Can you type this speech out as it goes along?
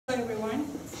Hello everyone,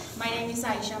 my name is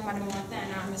Ayesha Madamawatta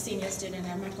and I'm a senior student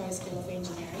at McCoy School of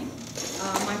Engineering.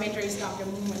 My mentor is Dr.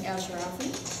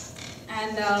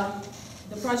 And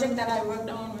the project that I worked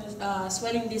on was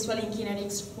deswelling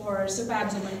kinetics for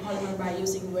superabsorbent polymer by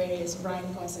using various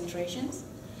brine concentrations.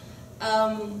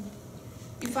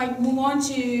 If I move on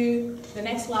to the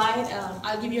next slide,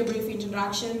 I'll give you a brief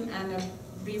introduction and a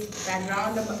brief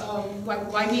background of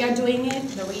why we are doing it,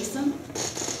 the reason.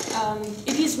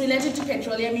 It is related to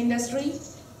petroleum industry.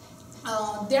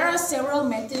 There are several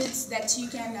methods that you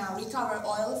can recover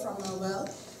oil from a well.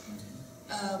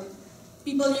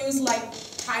 People use like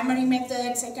primary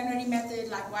method, secondary method,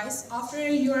 likewise. After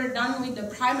you are done with the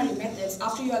primary methods,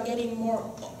 after you are getting more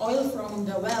oil from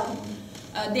the well,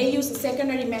 they use the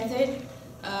secondary method.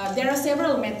 There are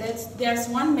several methods. There's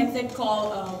one method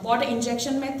called water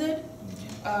injection method.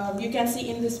 You can see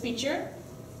in this picture.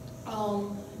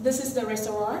 This is the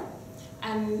reservoir,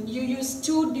 and you use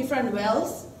two different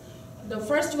wells. The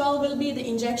first well will be the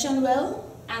injection well,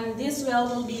 and this well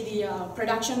will be the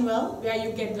production well, where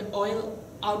you get the oil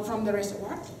out from the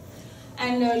reservoir.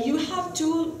 And you have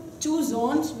two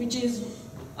zones, which is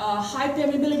high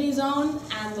permeability zone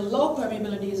and the low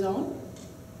permeability zone.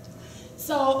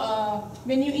 So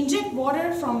when you inject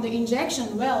water from the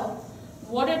injection well,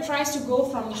 water tries to go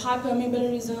from the high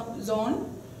permeability zone,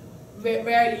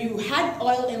 where you had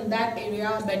oil in that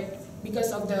area, but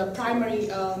because of the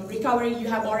primary recovery, you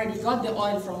have already got the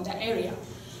oil from that area.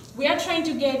 We are trying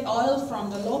to get oil from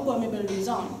the low permeability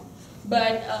zone,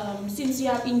 but since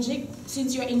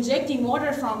you're injecting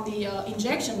water from the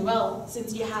injection well,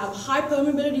 since you have high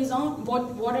permeability zone,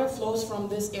 water flows from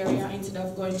this area instead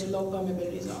of going to low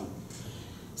permeability zone.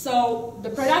 So the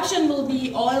production will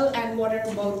be oil and water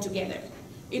both together.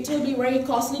 It will be very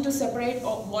costly to separate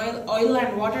oil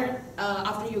and water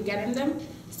after you get in them.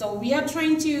 So we are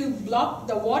trying to block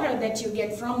the water that you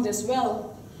get from this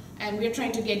well, and we're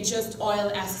trying to get just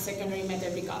oil as a secondary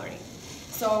method recovery.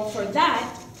 So for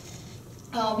that,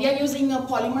 we are using a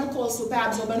polymer called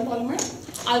superabsorbent polymer.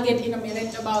 I'll get in a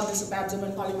minute about the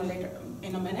superabsorbent polymer later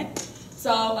in a minute.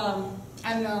 So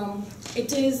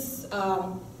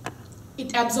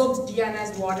it absorbs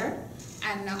deionized water.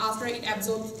 And after it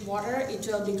absorbs water, it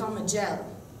will become a gel.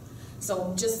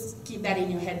 So just keep that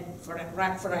in your head for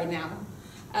right now.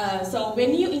 So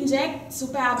when you inject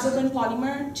superabsorbent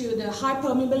polymer to the high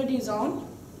permeability zone,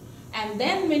 and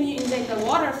then when you inject the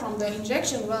water from the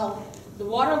injection well, the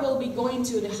water will be going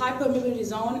to the high permeability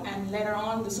zone, and later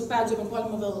on the superabsorbent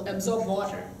polymer will absorb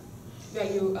water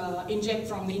where you inject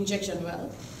from the injection well.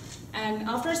 And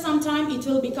after some time, it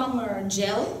will become a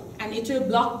gel, and it will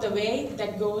block the way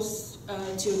that goes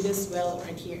to this well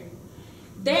right here.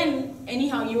 Then,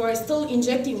 anyhow, you are still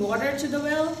injecting water to the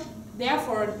well.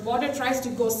 Therefore, water tries to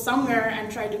go somewhere and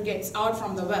try to get out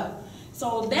from the well.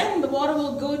 So then the water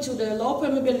will go to the low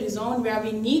permeability zone where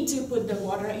we need to put the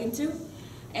water into.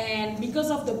 And because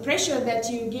of the pressure that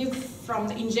you give from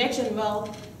the injection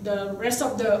well, the rest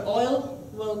of the oil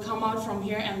will come out from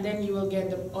here, and then you will get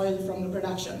the oil from the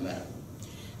production well.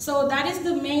 So that is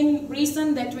the main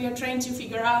reason that we are trying to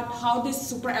figure out how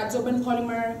this superabsorbent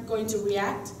polymer is going to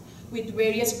react with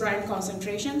various brine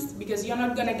concentrations, because you're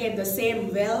not going to get the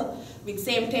same well with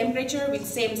same temperature, with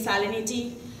same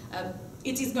salinity.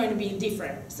 It is going to be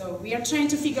different. So we are trying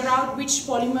to figure out which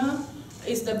polymer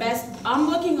is the best.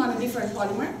 I'm working on a different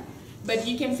polymer, but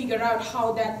you can figure out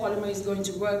how that polymer is going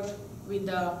to work with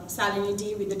the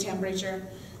salinity, with the temperature,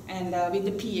 and with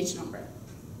the pH number.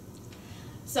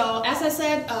 So as I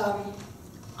said,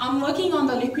 I'm working on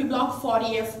the liquid block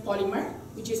 40F polymer,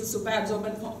 which is a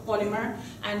superabsorbent polymer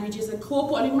and which is a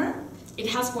copolymer. It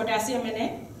has potassium in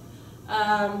it.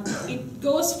 It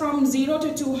goes from 0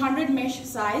 to 200 mesh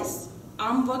size.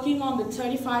 I'm working on the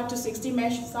 35 to 60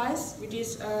 mesh size, which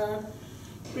is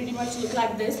pretty much look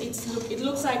like this. It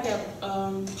looks like a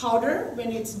powder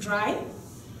when it's dry,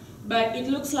 but it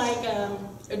looks like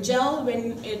a gel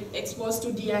when it's exposed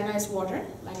to deionized water,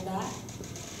 like that.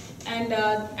 And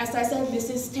as I said, this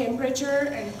is temperature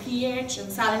and pH and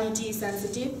salinity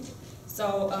sensitive.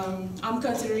 So I'm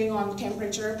considering on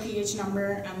temperature, pH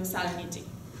number, and salinity.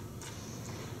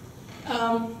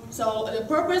 So the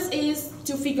purpose is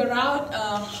to figure out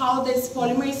how this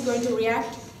polymer is going to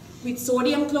react with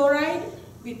sodium chloride,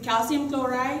 with calcium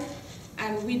chloride,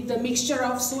 and with the mixture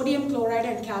of sodium chloride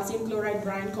and calcium chloride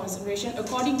brine concentration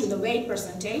according to the weight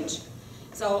percentage.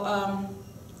 So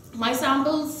my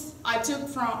samples I took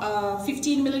from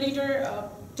 15 milliliter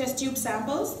test tube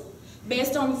samples.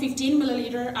 Based on 15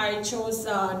 milliliter, I chose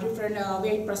different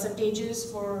weight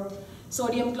percentages for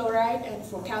sodium chloride and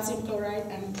for calcium chloride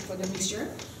and for the mixture.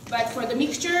 But for the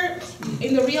mixture,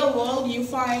 in the real world, you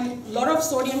find a lot of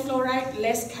sodium chloride,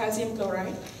 less calcium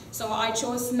chloride. So I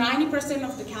chose 90%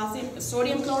 of the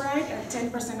sodium chloride and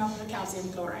 10% of the calcium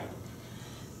chloride.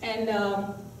 And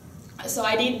so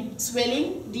I did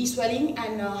swelling, deswelling,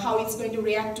 and how it's going to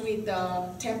react with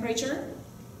temperature.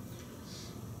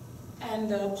 And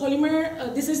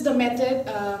polymer, this is the method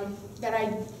that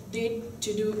I did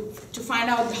to find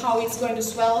out how it's going to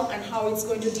swell and how it's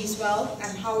going to deswell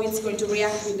and how it's going to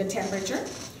react with the temperature.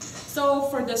 So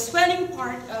for the swelling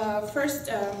part, first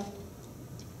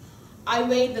I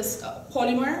weighed this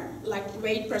polymer, like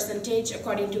weight percentage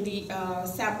according to the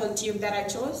sample tube that I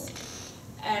chose.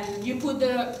 And you put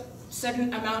the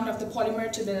certain amount of the polymer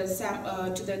to the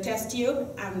test tube,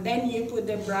 and then you put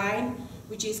the brine,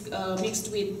 which is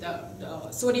mixed with the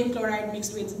sodium chloride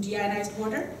mixed with deionized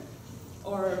water,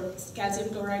 or calcium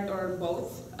chloride, or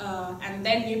both. And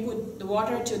then you put the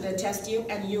water to the test tube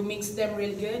and you mix them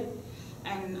real good.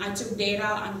 And I took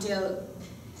data until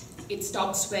it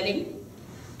stopped swelling.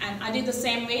 And I did the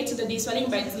same way to the deswelling,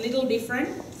 but it's a little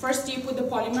different. First you put the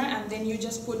polymer and then you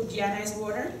just put deionized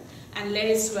water and let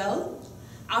it swell.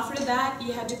 After that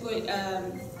you have to put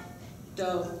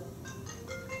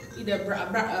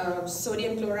either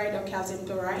sodium chloride or calcium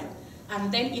chloride,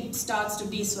 and then it starts to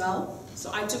deswell. So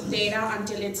I took data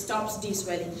until it stops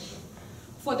deswelling.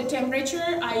 For the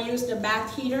temperature, I used a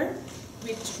bath heater,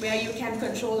 where you can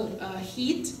control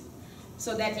heat,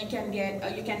 so that you can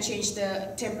change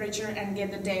the temperature and get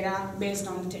the data based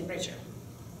on the temperature.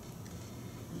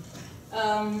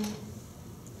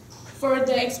 For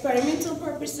the experimental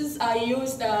purposes, I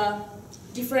used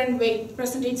different weight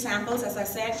percentage samples, as I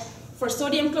said. For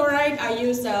sodium chloride, I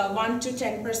used 1 to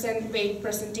 10% weight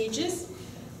percentages.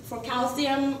 For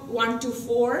calcium, 1 to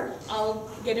 4. I'll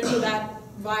get into that,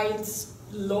 why it's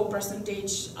low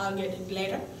percentage. I'll get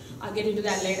into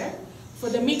that later. For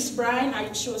the mixed brine, I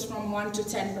chose from 1 to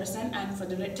 10%, and for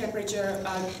the temperature,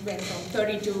 I went from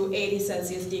 30 to 80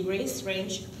 Celsius degrees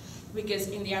range, because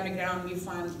in the underground we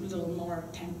find a little more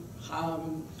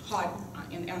hot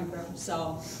in the underground.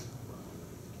 So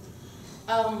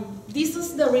this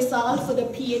is the result for the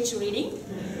pH reading.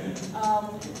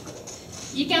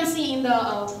 You can see in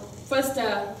the first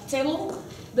table,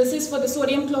 this is for the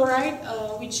sodium chloride,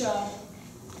 which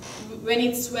when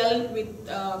it's swelled with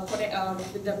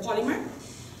the polymer.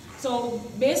 So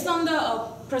based on the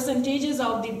percentages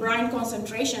of the brine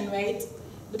concentration rate,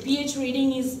 the pH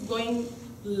reading is going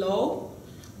low,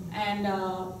 and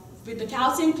with the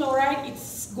calcium chloride,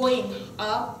 it's going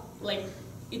up. Like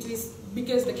it is,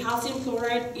 because the calcium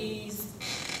chloride is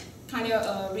kind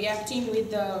of reacting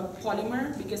with the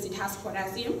polymer because it has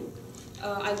potassium.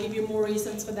 I'll give you more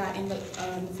reasons for that in the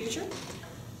future.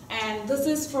 And this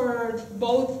is for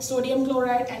both sodium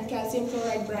chloride and calcium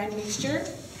chloride brine mixture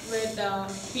with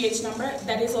pH number.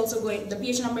 That is also going, the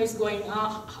pH number is going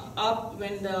up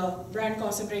when the brine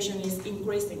concentration is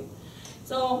increasing.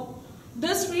 So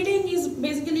this reading is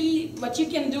basically, what you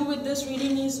can do with this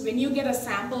reading is, when you get a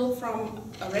sample from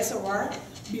a reservoir,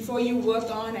 before you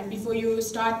work on and before you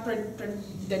start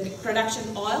the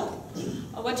production oil,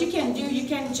 what you can do, you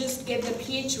can just get the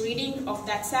pH reading of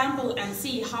that sample and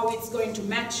see how it's going to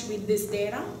match with this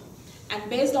data. And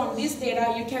based on this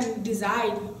data, you can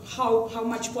decide how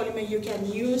much polymer you can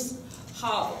use,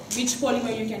 which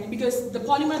polymer you can, because the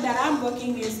polymer that I'm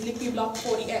working is Liquiblock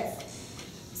 40F.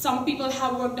 Some people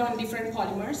have worked on different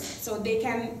polymers, so they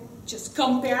can just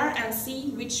compare and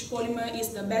see which polymer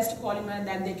is the best polymer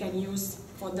that they can use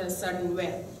for the certain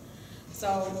well.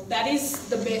 So that is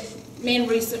the main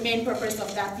purpose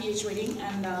of that pH reading.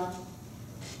 And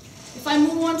if I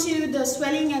move on to the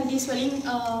swelling and deswelling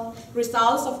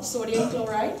results of sodium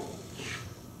chloride,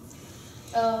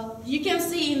 you can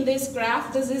see in this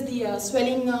graph, this is the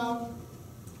swelling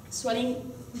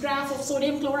graph of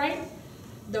sodium chloride.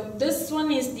 This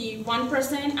one is the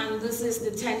 1% and this is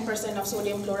the 10% of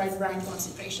sodium chloride brine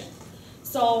concentration.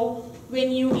 So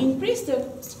when you increase the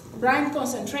brine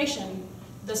concentration,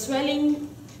 the swelling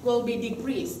will be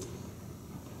decreased.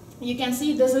 You can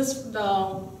see this is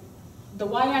the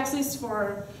y-axis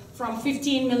from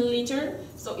 15 milliliter,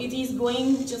 so it is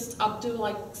going just up to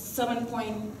like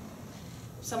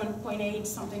 7.8,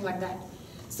 something like that.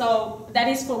 So that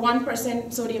is for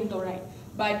 1% sodium chloride.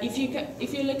 But if you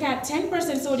look at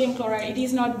 10% sodium chloride, it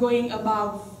is not going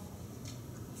above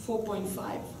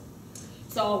 4.5.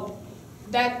 So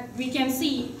that we can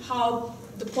see how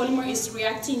the polymer is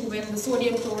reacting when the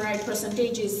sodium chloride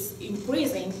percentage is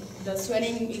increasing. The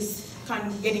swelling is kind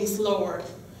of getting slower.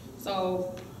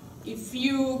 So if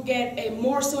you get a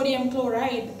more sodium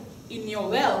chloride in your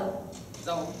well,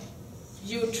 so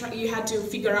you had to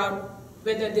figure out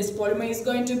whether this polymer is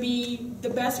going to be the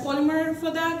best polymer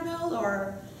for that well,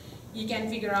 or you can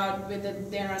figure out whether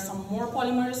there are some more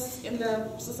polymers in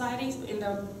the society, in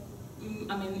the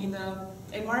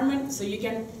environment, so you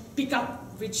can pick up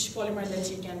which polymer that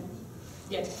you can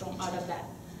get from out of that.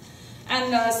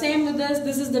 And same with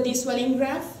this is the deswelling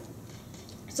graph.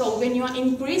 So when you are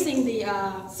increasing the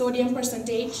sodium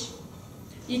percentage,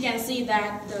 you can see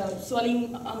that the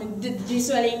swelling, the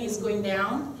deswelling is going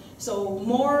down. So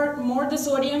more the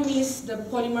sodium is, the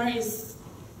polymer is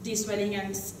deswelling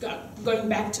and going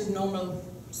back to normal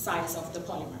size of the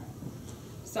polymer.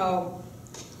 So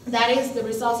that is the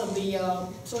results of the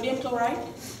sodium chloride.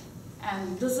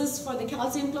 And this is for the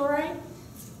calcium chloride.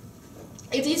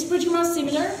 It is pretty much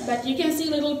similar, but you can see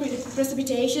little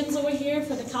precipitations over here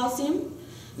for the calcium.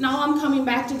 Now I'm coming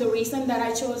back to the reason that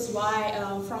I chose why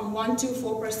from 1 to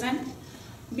 4%,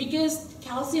 because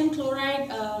calcium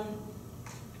chloride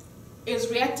is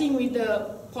reacting with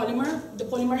the polymer. The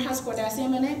polymer has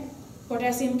potassium in it.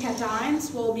 Potassium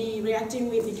cations will be reacting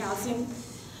with the calcium.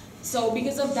 So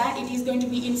because of that, it is going to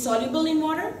be insoluble in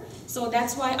water. So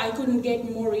that's why I couldn't get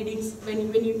more readings.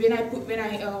 When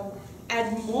I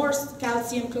add more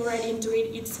calcium chloride into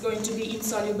it, it's going to be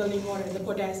insoluble in water, the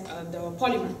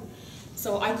polymer.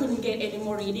 So I couldn't get any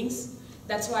more readings.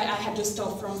 That's why I had to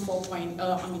stop from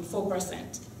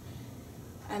 4%.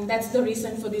 And that's the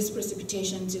reason for this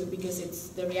precipitation too, because it's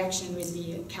the reaction with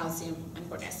the calcium and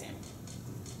potassium.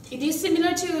 It is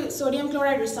similar to sodium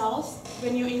chloride results.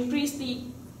 When you increase the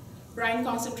brine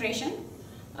concentration,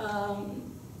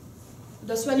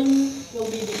 the swelling will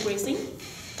be decreasing.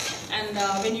 And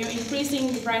when you're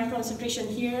increasing the brine concentration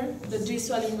here, the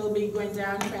deswelling will be going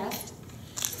down fast.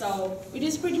 So it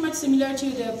is pretty much similar to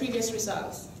the previous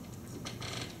results.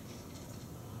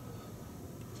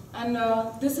 And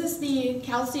this is the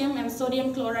calcium and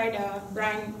sodium chloride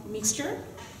brine mixture.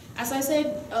 As I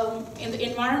said, in the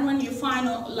environment you find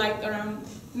like around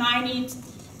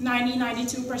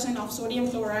 90–92% of sodium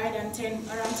chloride and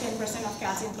around 10% of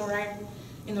calcium chloride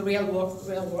in the real world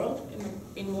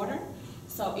in water.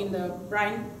 So in the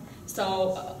brine,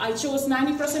 so I chose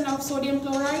 90% of sodium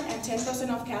chloride and 10%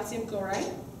 of calcium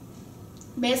chloride.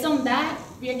 Based on that,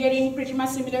 we are getting pretty much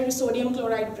similar to sodium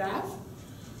chloride graph.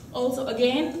 Also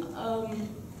again,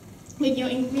 when you're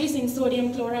increasing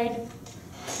sodium chloride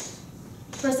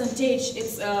percentage,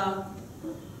 it's the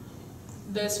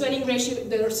swelling ratio,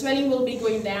 the swelling will be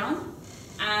going down,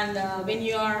 and when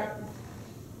you are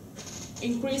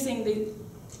increasing the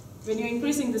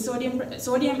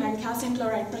sodium and calcium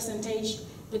chloride percentage,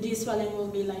 the deswelling will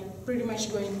be like pretty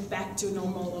much going back to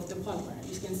normal of the polymer.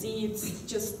 You can see it's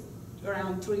just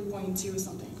around 3.2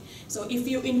 something. So if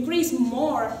you increase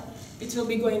more, it will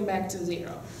be going back to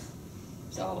 0.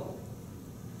 So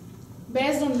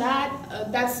based on that,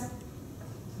 that's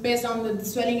based on the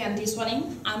swelling and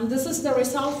deswelling. And this is the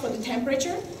result for the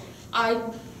temperature. I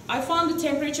found the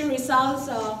temperature results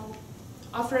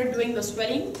after doing the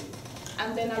swelling,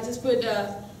 and then I just put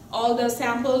all the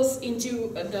samples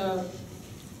into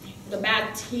the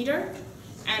bath heater,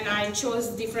 and I chose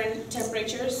different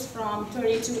temperatures from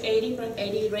 30 to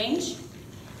 80 range.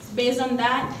 Based on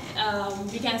that,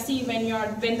 we can see when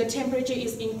the temperature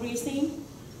is increasing,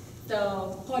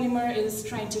 the polymer is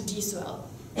trying to deswell.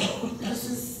 This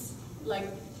is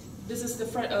the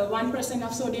 1%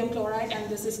 of sodium chloride, and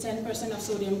this is 10% of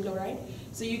sodium chloride.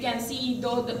 So you can see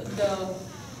though the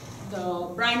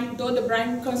brine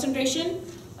concentration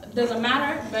doesn't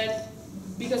matter, but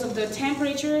because of the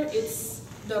temperature,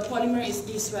 the polymer is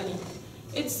deswelling.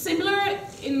 It's similar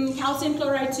in calcium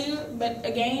chloride too, but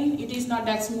again, it is not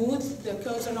that smooth. The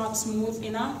curves are not smooth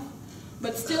enough,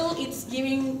 but still it's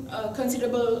giving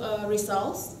considerable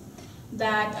results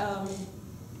that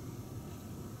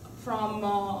from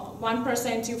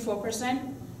 1% to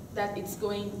 4%, that it's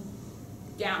going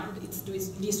down, it's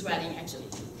deswelling actually.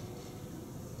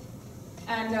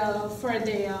 And for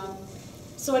the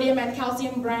sodium and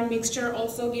calcium brine mixture,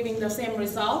 also giving the same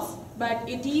results, but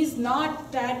it is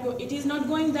not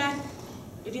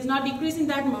decreasing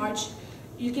that much.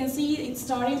 You can see it's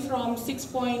starting from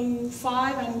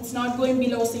 6.5 and it's not going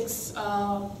below 6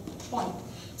 point.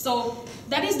 So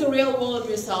that is the real world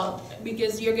result,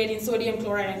 because you're getting sodium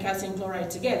chloride and calcium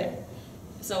chloride together.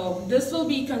 So this will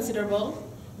be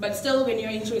considerable, but still when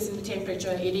you're increasing the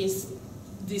temperature, it is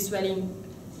deswelling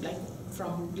like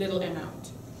from little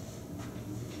amount.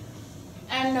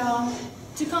 And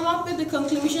to come up with the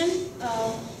conclusion,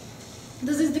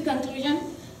 this is the conclusion.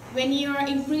 When you are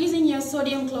increasing your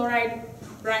sodium chloride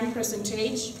brine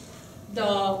percentage,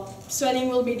 the swelling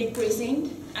will be decreasing,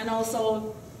 and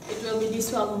also it will be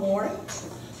deswelled more.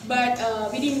 But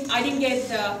I didn't get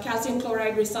the calcium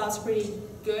chloride results pretty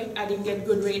good. I didn't get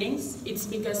good readings. It's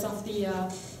because of the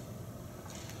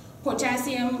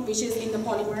potassium, which is in the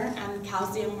polymer, and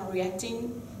calcium are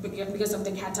reacting because of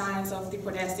the cations of the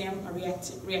potassium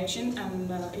reaction,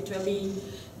 and it will be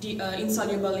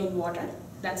insoluble in water.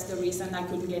 That's the reason I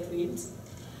couldn't get reads.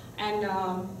 And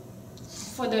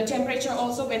for the temperature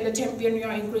also, when you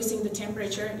are increasing the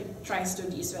temperature, it tries to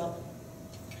deswell.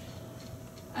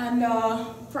 And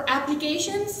for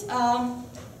applications,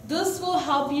 this will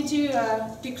help you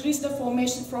to decrease the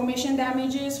formation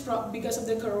damages because of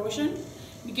the corrosion.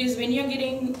 Because when you're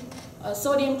getting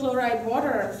sodium chloride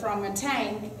water from a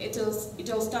tank,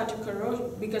 it'll start to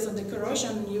corrode. Because of the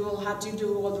corrosion, you will have to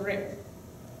do all the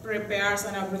repairs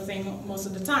and everything most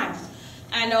of the time.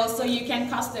 And also you can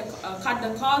cut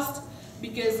the cost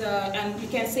because and you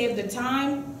can save the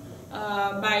time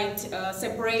by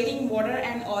separating water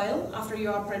and oil after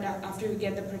you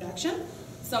get the production.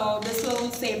 So this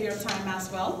will save your time as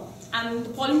well. And the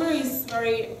polymer is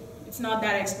it's not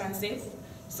that expensive,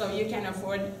 so you can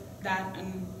afford that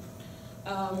and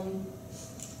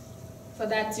for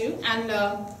that too. And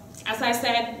as I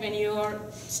said, when you're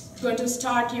going to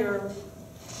start your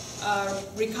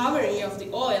recovery of the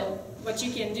oil, what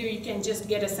you can do, you can just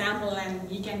get a sample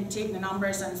and you can take the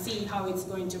numbers and see how it's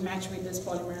going to match with this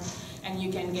polymer, and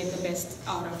you can get the best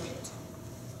out of it.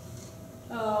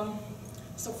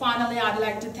 So finally, I'd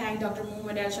like to thank Dr.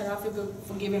 Muhammad Al-Sharafi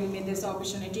for giving me this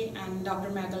opportunity, and Dr.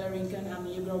 Magala Rinken and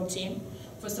the UGROW team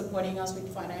for supporting us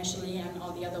with financially and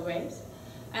all the other ways.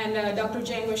 And Dr.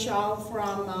 Django Shaw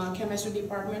from chemistry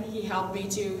department, he helped me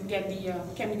to get the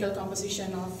chemical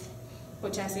composition of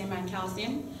potassium and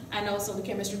calcium, and also the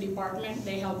chemistry department,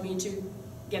 they helped me to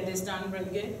get this done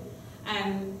really good.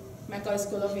 And McCoy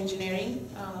School of Engineering,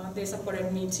 they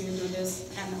supported me to do this,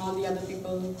 and all the other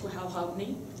people who have helped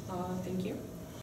me. Thank you.